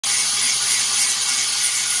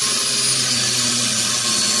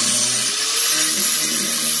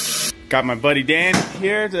Got my buddy Dan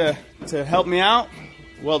here to help me out.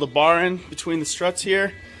 Weld the bar in between the struts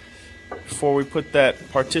here before we put that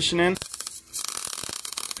partition in.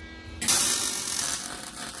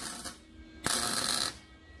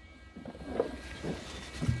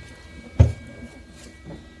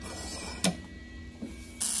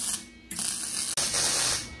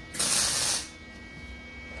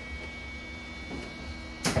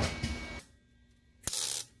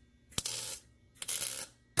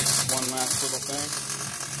 One last little thing.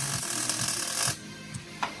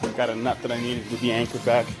 Got a nut that I needed to be anchored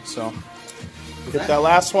back, so get that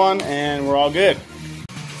last one and we're all good.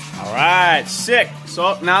 All right, sick.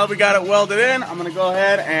 So now that we got it welded in, I'm gonna go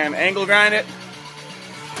ahead and angle grind it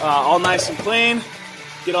all nice and clean,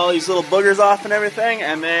 get all these little boogers off and everything,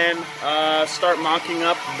 and then start mocking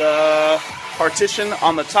up the partition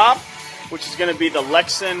on the top, which is gonna be the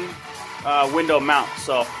Rx7 window mount.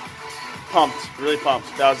 So pumped, really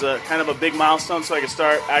pumped. That was a kind of a big milestone, so I could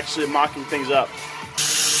start actually mocking things up.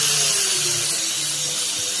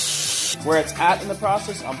 Where it's at in the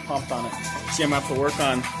process, I'm pumped on it. See, I'm gonna have to work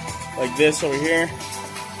on like this over here.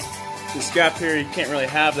 This gap here, you can't really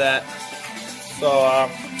have that. So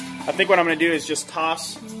I think what I'm gonna do is just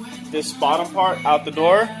toss this bottom part out the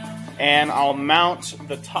door, and I'll mount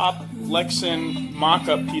the top Rx7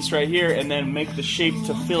 mock-up piece right here, and then make the shape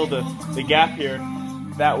to fill the gap here.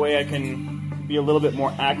 That way I can be a little bit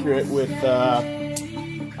more accurate with,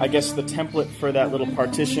 I guess, the template for that little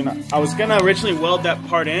partition. I was gonna originally weld that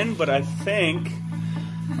part in, but I think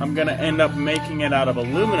I'm gonna end up making it out of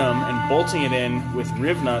aluminum and bolting it in with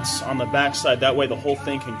riv nuts on the back side. That way the whole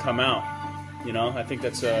thing can come out. You know, I think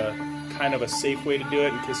that's a kind of a safe way to do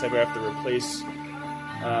it in case I ever have to replace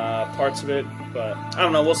parts of it. But I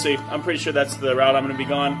don't know, we'll see. I'm pretty sure that's the route I'm gonna be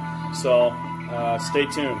going. So stay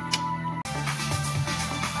tuned.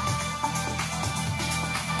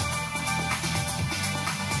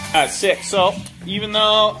 Sick. So even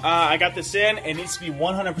though I got this in, it needs to be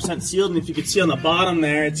 100% sealed, and if you can see on the bottom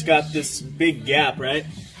there, it's got this big gap, right?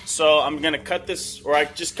 So I'm gonna cut this, or I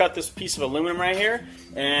just cut this piece of aluminum right here,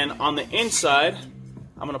 and on the inside,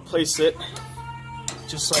 I'm gonna place it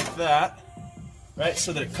just like that, right?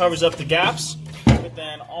 So that it covers up the gaps. But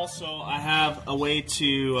then also I have a way to,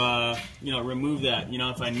 you know, remove that, you know,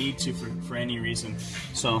 if I need to for any reason.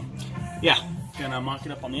 So yeah, gonna mock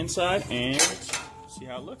it up on the inside and see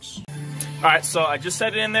how it looks. All right, so I just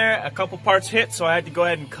set it in there. A couple parts hit, so I had to go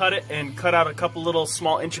ahead and cut it and cut out a couple little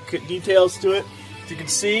small intricate details to it, as you can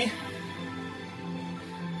see.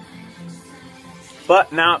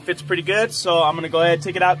 But now it fits pretty good, so I'm gonna go ahead,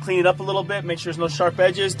 take it out, clean it up a little bit, make sure there's no sharp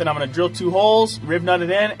edges. Then I'm gonna drill 2 holes, riv nut it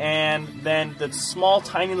in, and then the small,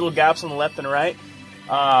 tiny little gaps on the left and right,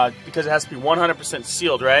 because it has to be 100%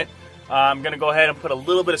 sealed, right? I'm gonna go ahead and put a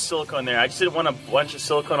little bit of silicone there. I just didn't want a bunch of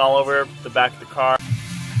silicone all over the back of the car.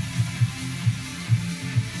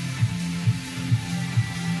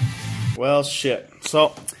 Well, shit.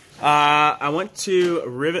 So I went to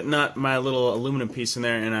rivet nut my little aluminum piece in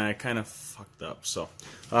there, and I kind of fucked up. So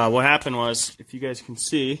what happened was, if you guys can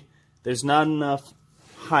see, there's not enough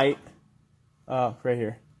height right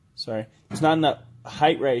here. Sorry, there's not enough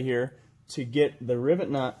height right here to get the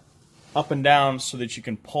rivet nut up and down so that you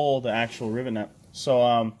can pull the actual rivet nut.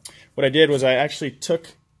 So what I did was I actually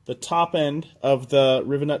took the top end of the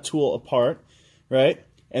rivet nut tool apart, right?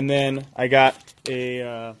 And then I got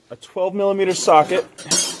a 12mm socket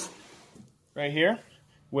right here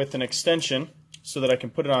with an extension so that I can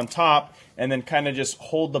put it on top, and then kind of just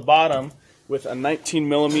hold the bottom with a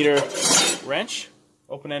 19mm wrench,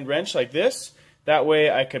 open end wrench like this. That way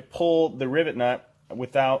I could pull the rivet nut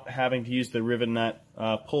without having to use the rivet nut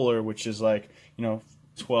puller, which is like, you know,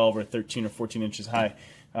 12 or 13 or 14 inches high.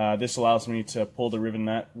 This allows me to pull the rivet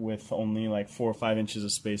nut with only like 4 or 5 inches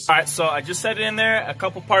of space. All right, so I just set it in there. A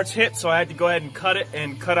couple parts hit, so I had to go ahead and cut it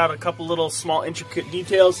and cut out a couple little small intricate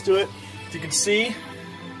details to it, as you can see.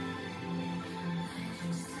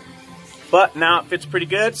 But now it fits pretty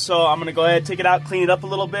good, so I'm gonna go ahead, take it out, clean it up a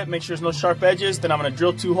little bit, make sure there's no sharp edges. Then I'm gonna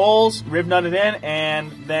drill 2 holes, riv nut it in, and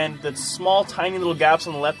then the small, tiny little gaps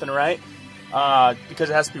on the left and right, because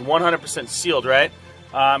it has to be 100% sealed, right?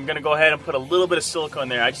 I'm gonna go ahead and put a little bit of silicone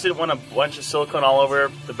there. I just didn't want a bunch of silicone all over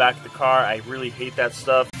the back of the car. I really hate that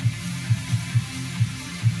stuff.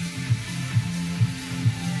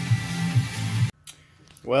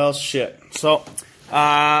 Well, shit. So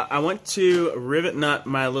I went to rivet nut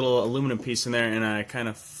my little aluminum piece in there, and I kind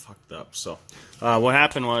of fucked up. So what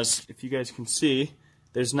happened was, if you guys can see,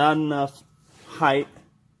 there's not enough height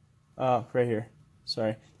right here.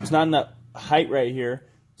 Sorry, there's not enough height right here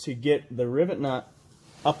to get the rivet nut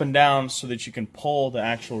up and down so that you can pull the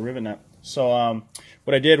actual rivet nut. So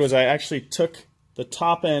what I did was I actually took the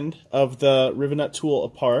top end of the rivet nut tool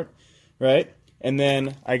apart, right? And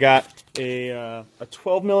then I got a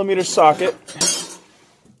 12mm socket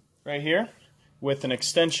right here with an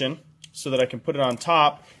extension so that I can put it on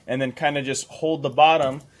top and then kind of just hold the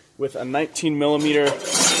bottom with a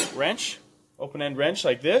 19mm wrench, open end wrench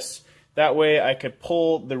like this. That way I could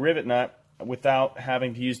pull the rivet nut without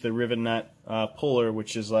having to use the rivet nut puller,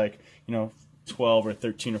 which is like, 12 or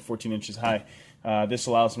 13 or 14 inches high. This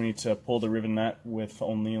allows me to pull the rivet nut with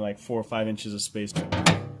only like 4 or 5 inches of space.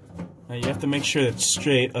 Now you have to make sure it's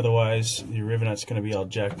straight, otherwise your rivet nut's going to be all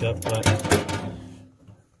jacked up, but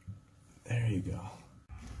there you go.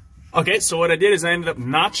 Okay, so what I did is I ended up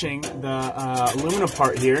notching the aluminum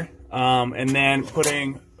part here, and then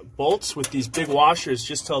putting bolts with these big washers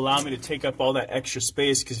just to allow me to take up all that extra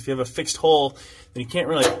space, because if you have a fixed hole, then you can't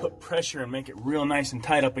really put pressure and make it real nice and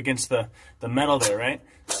tight up against the metal there, right?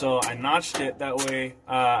 So I notched it, that way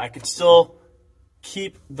I could still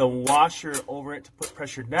keep the washer over it to put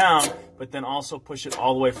pressure down, but then also push it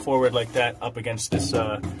all the way forward like that up against this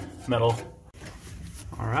metal.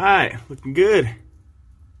 All right, looking good.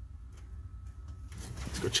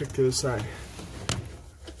 Let's go check the other side.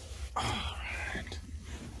 All right.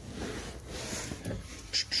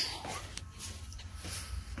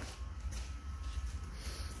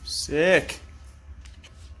 Sick.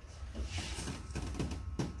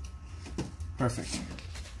 Perfect.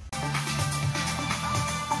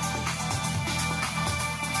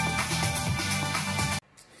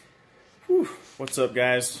 Whew. What's up,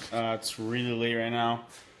 guys? It's really late right now.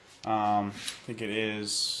 I think it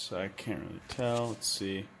is, I can't really tell, let's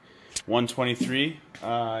see, 1:23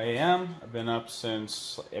 a.m. I've been up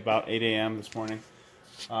since about 8 a.m. this morning.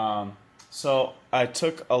 So I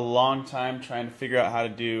took a long time trying to figure out how to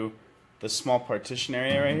do the small partition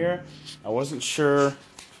area right here. I wasn't sure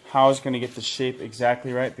how I was going to get the shape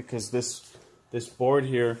exactly right, because this board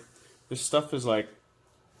here, this stuff is like,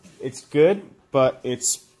 it's good, but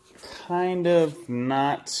it's kind of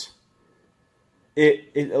not,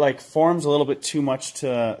 it like forms a little bit too much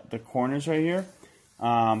to the corners right here,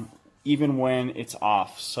 even when it's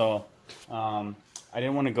off. So I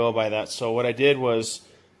didn't want to go by that. So what I did was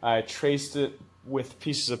I traced it with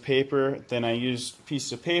pieces of paper. Then I used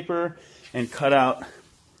pieces of paper and cut out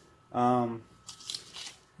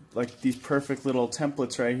like these perfect little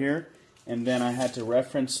templates right here. And then I had to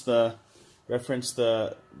reference the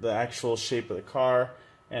actual shape of the car,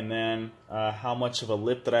 and then how much of a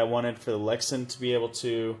lip that I wanted for the Lexan to be able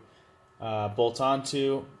to bolt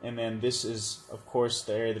onto. And then this is, of course,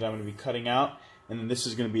 the area that I'm going to be cutting out. And then this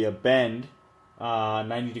is going to be a bend,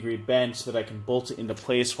 90-degree bend, so that I can bolt it into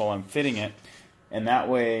place while I'm fitting it. And that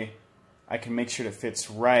way I can make sure it fits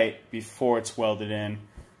right before it's welded in.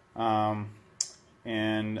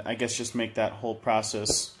 And I guess just make that whole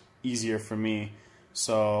process easier for me.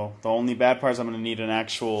 So the only bad part is I'm going to need an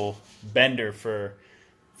actual bender for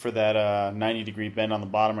that 90-degree bend on the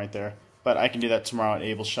bottom right there. But I can do that tomorrow at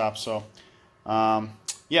Abel's shop. So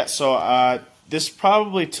yeah, so this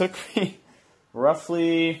probably took me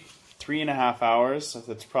roughly 3.5 hours.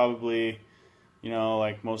 That's probably,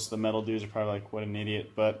 like most of the metal dudes are probably like, what an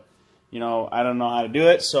idiot. But, I don't know how to do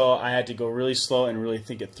it, so I had to go really slow and really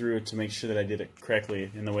think it through to make sure that I did it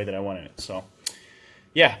correctly in the way that I wanted it. So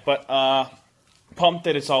yeah, but pumped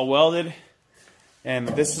that it's all welded. And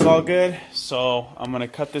this is all good, so I'm going to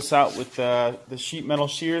cut this out with the sheet metal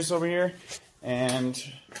shears over here and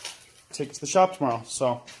take it to the shop tomorrow.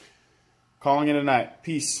 So, calling it a night.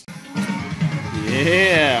 Peace.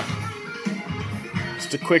 Yeah.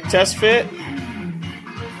 Just a quick test fit.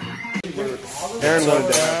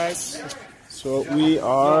 So we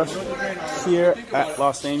are here at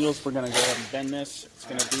Los Angeles. We're going to go ahead and bend this. It's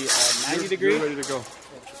going to be a 90 degree. Ready to go.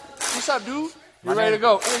 What's up, dude? You ready to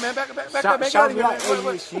go? Hey, man, back Shout me out.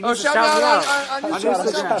 Oh, shout me out on your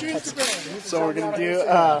Instagram. So we're going to do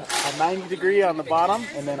a 90 degree on the bottom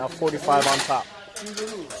and then a 45 on top.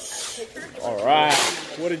 All right.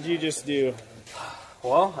 What did you just do?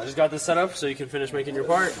 Well, I just got this set up so you can finish making your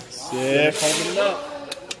part. Sick. Holding it up.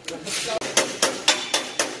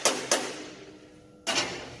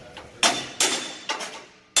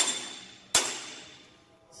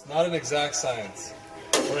 It's not an exact science,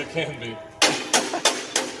 or it can be.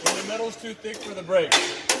 When the metal's too thick for the brake.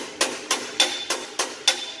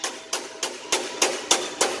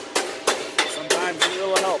 Sometimes it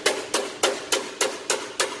will help.